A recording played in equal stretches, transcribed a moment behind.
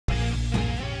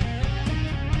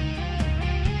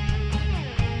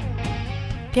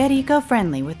Get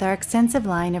eco-friendly with our extensive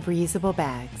line of reusable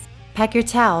bags. Pack your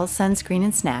towels, sunscreen,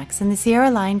 and snacks in the Sierra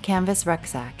Line Canvas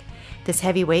Rucksack. This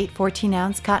heavyweight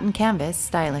 14-ounce cotton canvas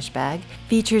stylish bag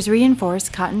features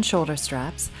reinforced cotton shoulder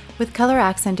straps with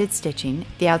color-accented stitching.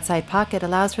 The outside pocket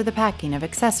allows for the packing of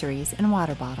accessories and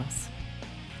water bottles.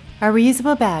 Our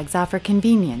reusable bags offer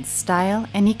convenience, style,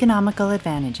 and economical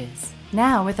advantages.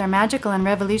 Now, with our magical and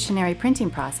revolutionary printing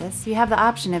process, you have the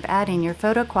option of adding your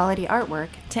photo-quality artwork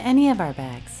to any of our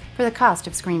bags for the cost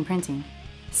of screen printing.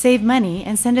 Save money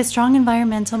and send a strong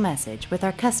environmental message with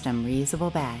our custom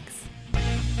reusable bags.